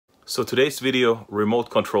So today's video, remote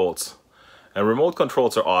controls. And remote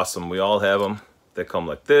controls are awesome. We all have them. They come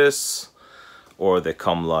like this, or they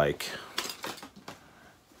come like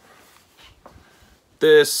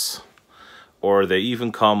this, or they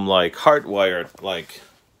even come like hardwired like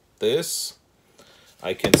this.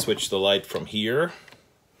 I can switch the light from here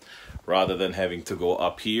rather than having to go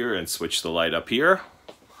up here and switch the light up here.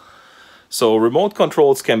 So remote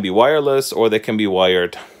controls can be wireless or they can be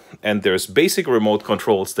wired. And there's basic remote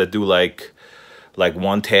controls that do like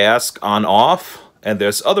one task on off, and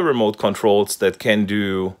there's other remote controls that can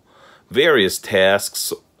do various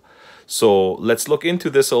tasks. So let's look into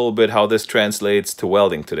this a little bit, how this translates to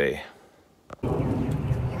welding today.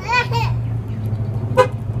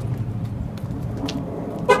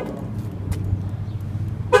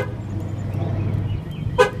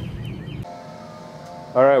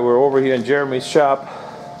 All right, we're over here in Jeremy's shop,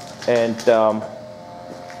 and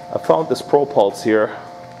I found this Pro Pulse here.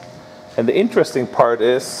 And the interesting part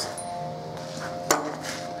is,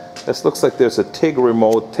 this looks like there's a TIG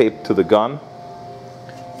remote taped to the gun.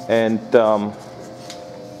 And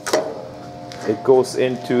it goes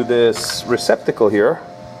into this receptacle here.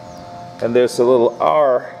 And there's a little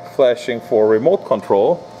R flashing for remote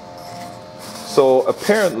control. So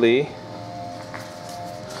apparently,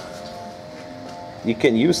 you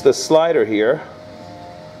can use the slider here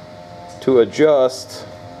to adjust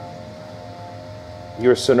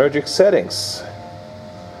your synergic settings.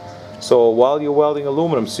 So while you're welding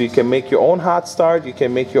aluminum, so you can make your own hot start, you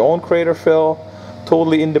can make your own crater fill,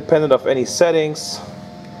 totally independent of any settings.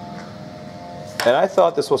 And I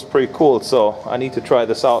thought this was pretty cool, so I need to try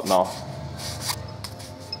this out now.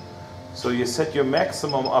 So you set your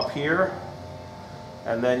maximum up here,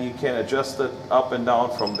 and then you can adjust it up and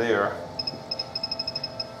down from there.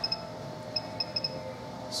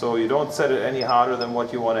 So you don't set it any hotter than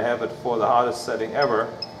what you want to have it for, the hottest setting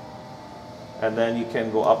ever. And then you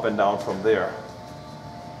can go up and down from there.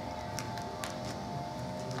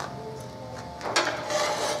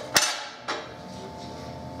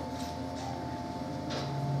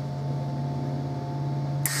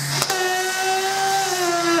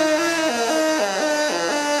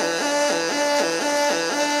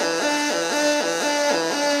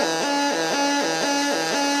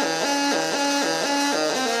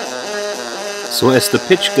 So as the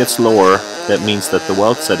pitch gets lower, that means that the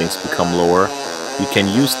weld settings become lower. You can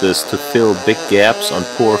use this to fill big gaps on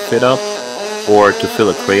poor fit up, or to fill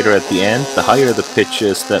a crater at the end. The higher the pitch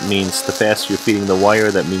is, that means the faster you're feeding the wire,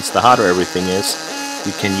 that means the hotter everything is.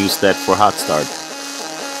 You can use that for hot start.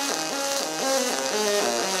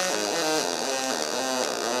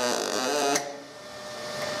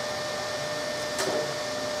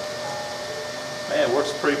 Man, it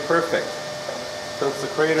works pretty perfect. Fills the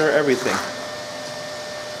crater, everything.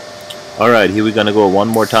 Alright, here we're gonna go one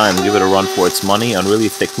more time, give it a run for its money on really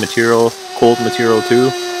thick material, cold material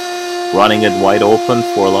too. Running it wide open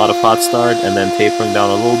for a lot of hot start, and then tapering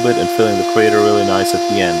down a little bit and filling the crater really nice at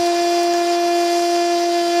the end.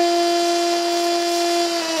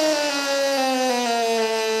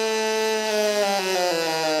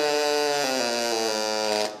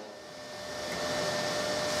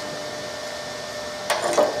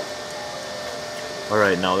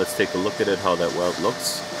 Alright, now let's take a look at it, how that weld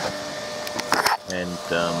looks. And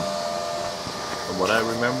from what I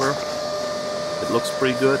remember, it looks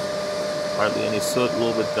pretty good. Hardly any soot, a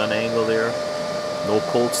little bit gun angle there. No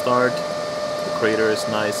cold start. The crater is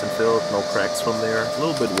nice and filled, no cracks from there. A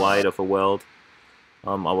little bit wide of a weld.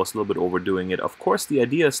 I was a little bit overdoing it. Of course, the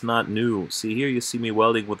idea is not new. See here, you see me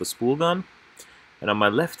welding with a spool gun. And on my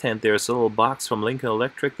left hand, there's a little box from Lincoln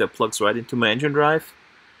Electric that plugs right into my engine drive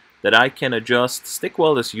that I can adjust. Stick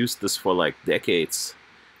welders used this for like decades.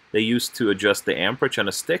 They used to adjust the amperage on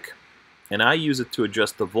a stick, and I use it to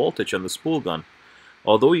adjust the voltage on the spool gun.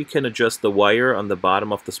 Although you can adjust the wire on the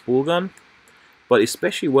bottom of the spool gun, but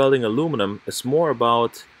especially welding aluminum is more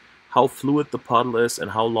about how fluid the puddle is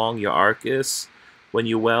and how long your arc is when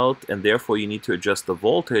you weld, and therefore you need to adjust the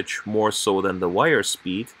voltage more so than the wire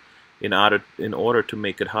speed in order to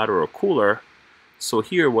make it hotter or cooler. So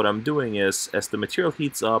here what I'm doing is, as the material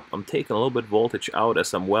heats up, I'm taking a little bit voltage out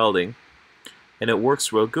as I'm welding, and it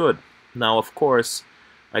works real good. Now of course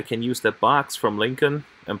I can use that box from Lincoln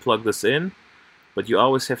and plug this in, but you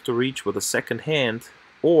always have to reach with a second hand,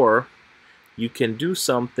 or you can do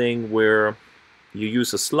something where you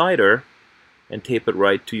use a slider and tape it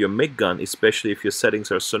right to your MIG gun, especially if your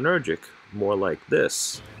settings are synergic, more like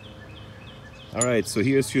this. Alright, so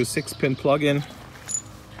here's your 6-pin plug-in.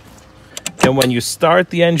 And when you start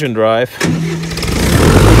the engine drive,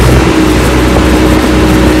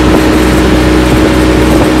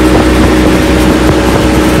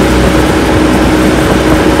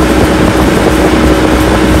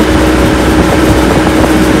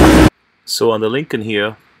 So on the Lincoln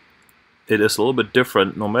here, it is a little bit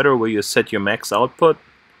different. No matter where you set your max output,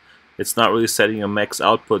 it's not really setting your max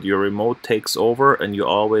output. Your remote takes over and you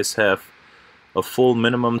always have a full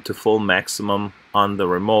minimum to full maximum on the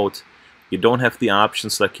remote. You don't have the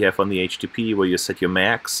options like you have on the HTP where you set your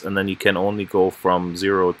max and then you can only go from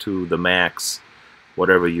 0 to the max,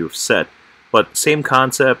 whatever you've set. But same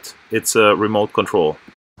concept, it's a remote control.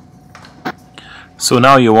 So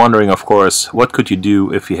now you're wondering, of course, what could you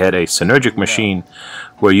do if you had a synergic machine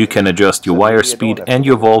where you can adjust your wire speed and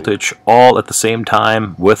your voltage all at the same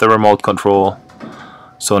time with a remote control.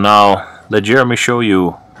 So now let Jeremy show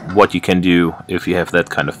you what you can do if you have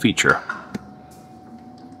that kind of feature.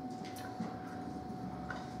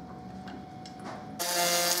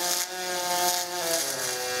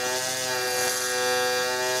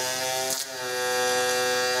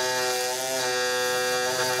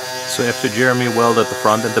 So after Jeremy welded the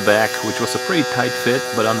front and the back, which was a pretty tight fit,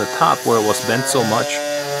 but on the top where it was bent so much,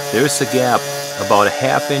 there's a gap about a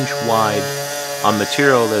 ½ inch wide on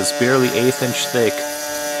material that's barely 1/8 inch thick.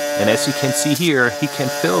 And as you can see here, he can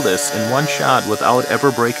fill this in one shot without ever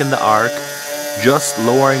breaking the arc, just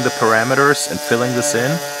lowering the parameters and filling this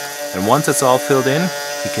in. And once it's all filled in,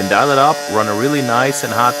 he can dial it up, run a really nice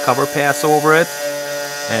and hot cover pass over it,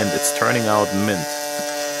 and it's turning out mint.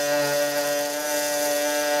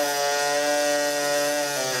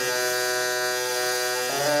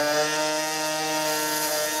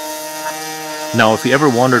 Now, if you ever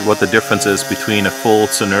wondered what the difference is between a full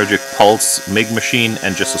synergic pulse MIG machine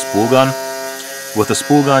and just a spool gun, with a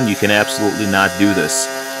spool gun you can absolutely not do this.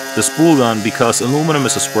 The spool gun, because aluminum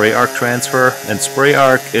is a spray arc transfer and spray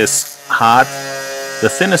arc is hot, the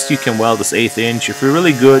thinnest you can weld is 1/8 inch. If you're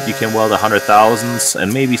really good, you can weld 100,000ths,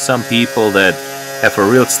 and maybe some people that have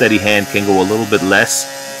a real steady hand can go a little bit less.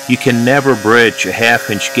 You can never bridge a ½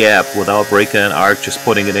 inch gap without breaking an arc just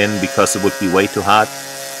putting it in because it would be way too hot.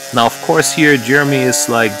 Now, of course, here Jeremy is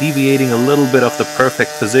like deviating a little bit of the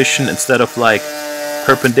perfect position. Instead of like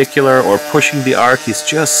perpendicular or pushing the arc, he's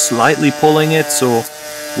just slightly pulling it. So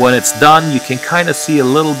when it's done, you can kind of see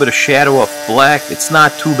a little bit of shadow of black. It's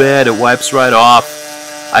not too bad. It wipes right off.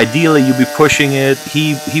 Ideally, you'd be pushing it.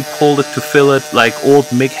 He pulled it to fill it like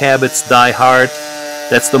old MIG habits die hard.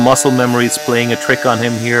 That's the muscle memory. It's playing a trick on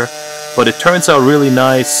him here. But it turns out really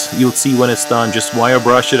nice. You'll see when it's done. Just wire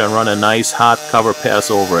brush it and run a nice hot cover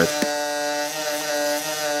pass over it.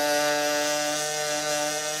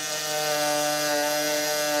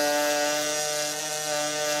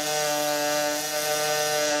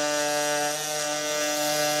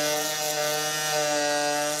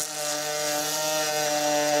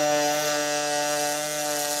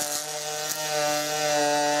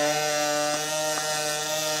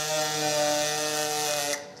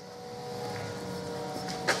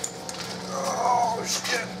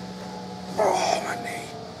 Oh, my knee.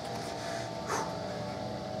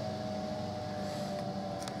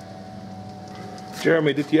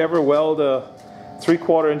 Jeremy, did you ever weld a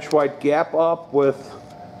 3/4 inch wide gap up with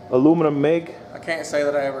aluminum MIG? I can't say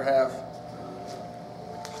that I ever have.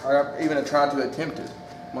 Or I've even tried to attempt it,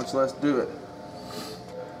 much less do it.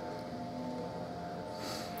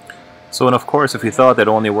 So, and of course, if you thought that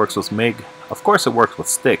only works with MIG, of course it works with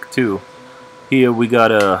stick too. Here we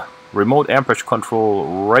got a remote amperage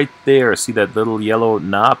control right there. See that little yellow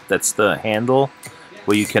knob? That's the handle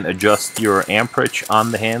where you can adjust your amperage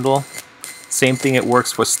on the handle. Same thing, it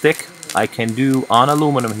works for stick. I can do on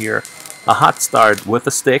aluminum here a hot start with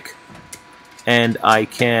a stick, and I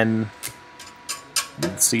can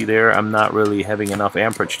see there I'm not really having enough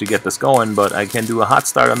amperage to get this going, but I can do a hot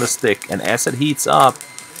start on the stick, and as it heats up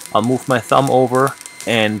I'll move my thumb over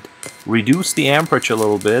and reduce the amperage a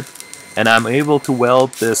little bit, and I'm able to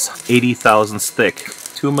weld this 80,000ths thick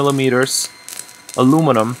 2mm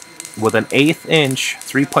aluminum with an 1/8 inch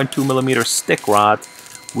 3.2mm stick rod,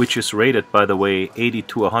 which is rated, by the way, 80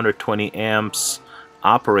 to 120 amps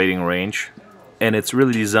operating range, and it's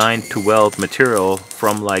really designed to weld material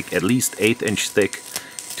from like at least 1/8 inch thick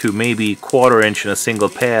to maybe 1/4 inch in a single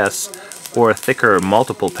pass or a thicker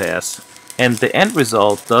multiple pass, and the end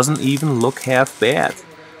result doesn't even look half bad.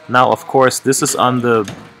 Now, of course, this is on the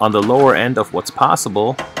lower end of what's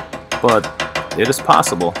possible, but it is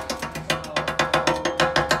possible.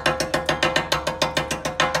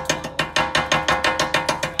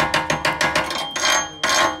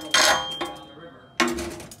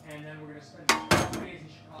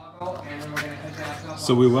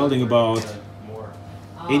 So we're welding about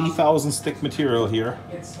 80,000 stick material here,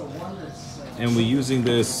 and we're using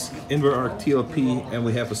this invert arc TLP, and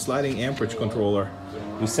we have a sliding amperage controller.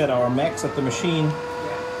 We set our max at the machine,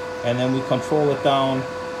 and then we control it down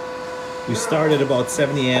We start at about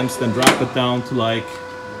 70 amps, then drop it down to like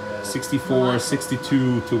 64,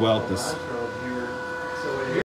 62 to weld this.